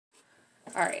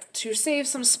All right, to save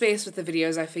some space with the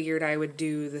videos, I figured I would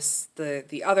do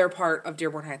the other part of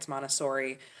Dearborn Heights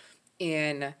Montessori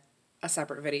in a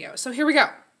separate video. So here we go.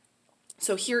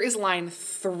 So here is line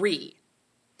 3.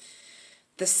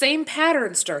 The same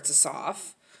pattern starts us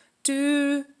off.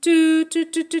 Do, do, do,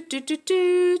 do, do, do, do,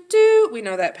 do, do. We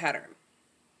know that pattern.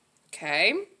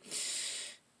 Okay?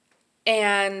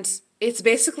 And it's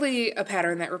basically a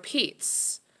pattern that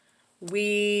repeats.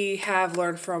 We have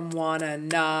learned from one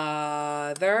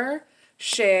another,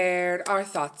 shared our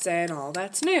thoughts and all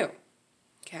that's new.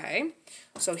 Okay?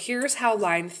 So here's how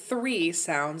line 3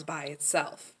 sounds by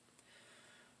itself.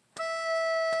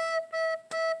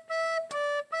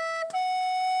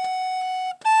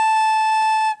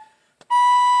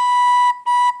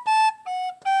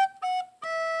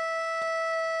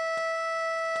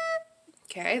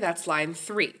 Okay, that's line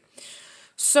 3.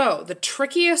 So the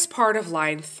trickiest part of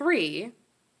line 3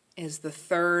 is the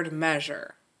third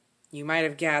measure. You might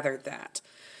have gathered that.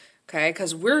 Okay,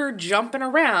 because we're jumping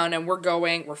around and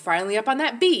we're finally up on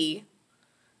that B.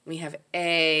 We have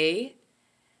A,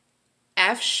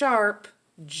 F sharp,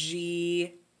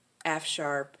 G, F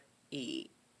sharp, E.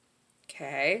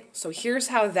 Okay, so here's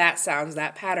how that sounds,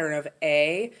 that pattern of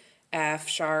A, F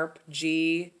sharp,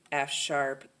 G, F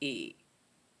sharp, E.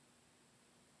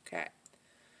 Okay.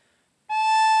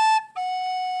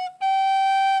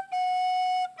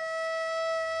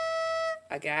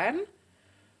 Again.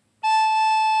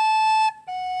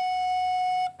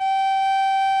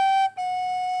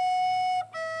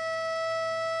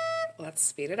 Let's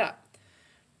speed it up.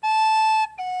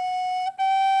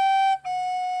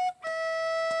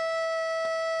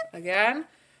 Again.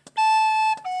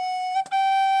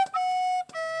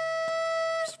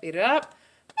 Speed it up.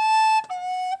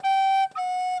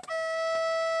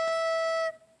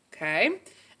 Okay,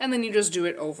 and then you just do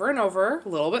it over and over, a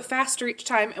little bit faster each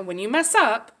time, and when you mess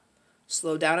up,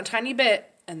 slow down a tiny bit,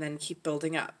 and then keep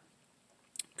building up.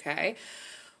 Okay,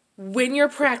 when you're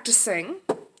practicing,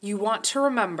 you want to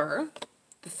remember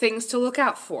the things to look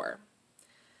out for.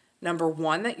 Number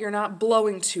 1, that you're not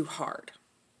blowing too hard.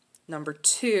 Number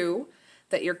 2,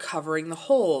 that you're covering the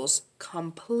holes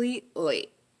completely.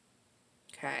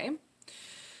 Okay,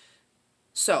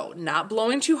 so not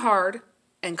blowing too hard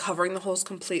and covering the holes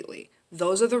completely.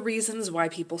 Those are the reasons why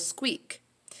people squeak.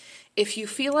 If you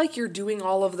feel like you're doing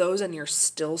all of those and you're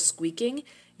still squeaking,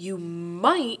 you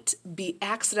might be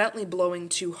accidentally blowing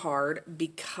too hard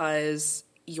because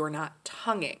you're not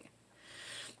tonguing.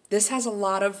 This has a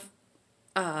lot of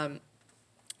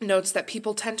notes that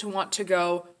people tend to want to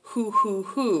go hoo, hoo,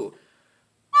 hoo.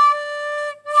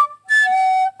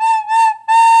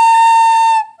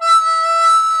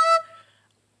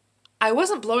 I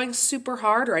wasn't blowing super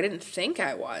hard, or I didn't think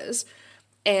I was,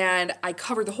 and I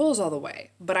covered the holes all the way,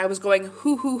 but I was going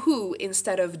hoo, hoo, hoo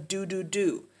instead of do, do,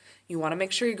 do. You want to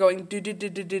make sure you're going do, do, do,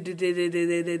 do, do, do, do, do,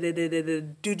 do, do, do,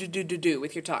 do, do, do, do, do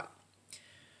with your tongue.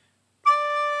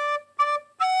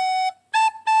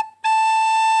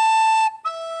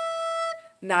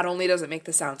 Not only does it make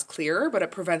the sounds clearer, but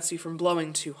it prevents you from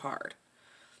blowing too hard.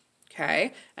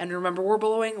 Okay? And remember, we're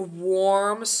blowing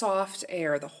warm, soft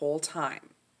air the whole time.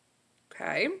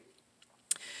 Okay?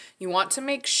 You want to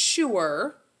make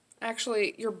sure,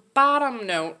 actually, your bottom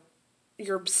note,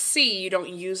 your C, you don't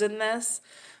use in this,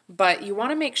 but you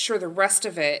want to make sure the rest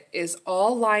of it is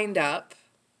all lined up,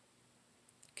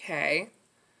 okay,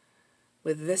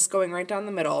 with this going right down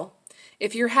the middle.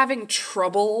 If you're having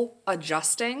trouble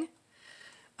adjusting,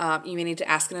 you may need to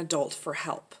ask an adult for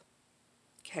help,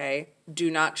 okay? Do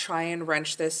not try and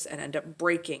wrench this and end up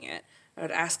breaking it. I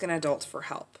would ask an adult for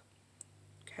help,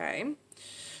 okay?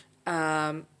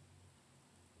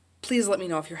 Please let me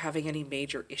know if you're having any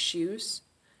major issues.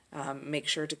 Make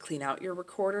sure to clean out your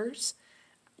recorders.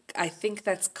 I think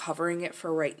that's covering it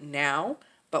for right now,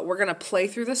 but we're going to play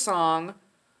through the song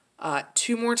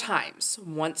 2 more times,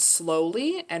 once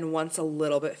slowly and once a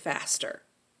little bit faster.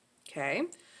 Okay,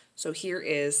 so here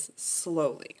is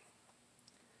slowly.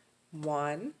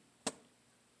 1,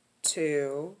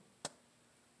 2,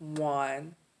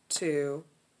 1, 2,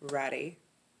 ready,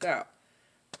 go.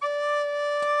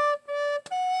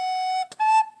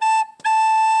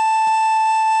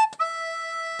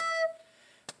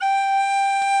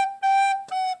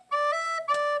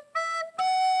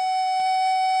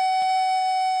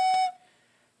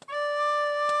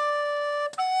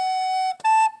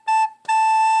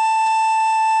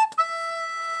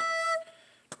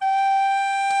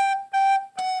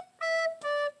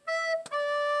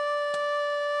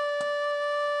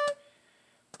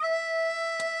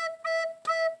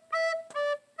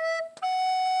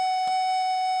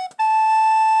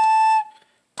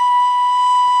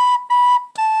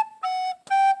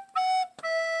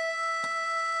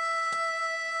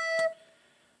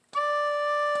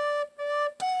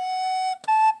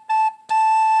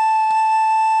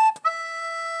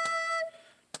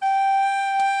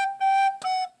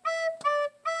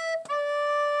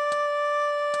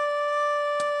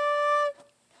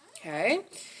 Okay,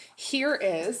 here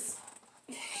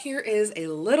is a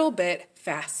little bit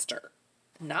faster.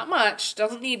 Not much,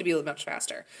 doesn't need to be much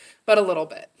faster, but a little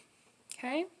bit.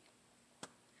 Okay,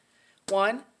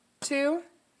 1, 2,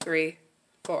 3,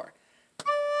 4.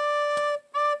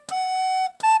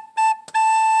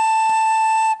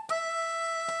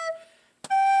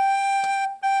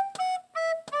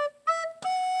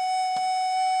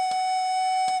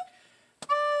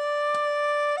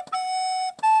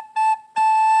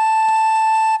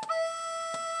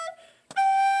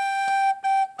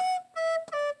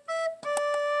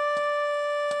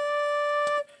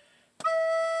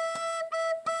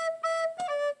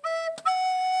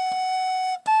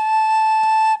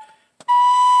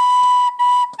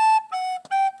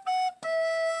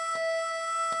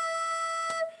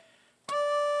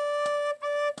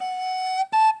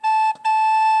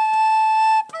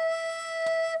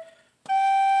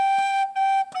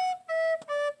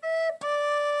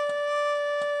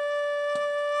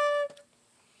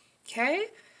 Okay,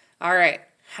 all right,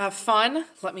 have fun.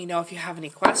 Let me know if you have any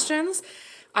questions.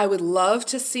 I would love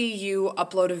to see you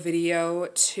upload a video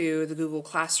to the Google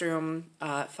Classroom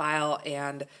file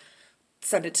and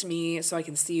send it to me so I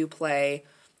can see you play.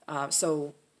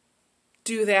 So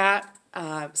do that.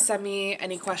 Send me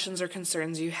any questions or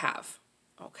concerns you have.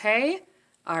 Okay?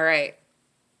 All right.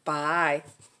 Bye.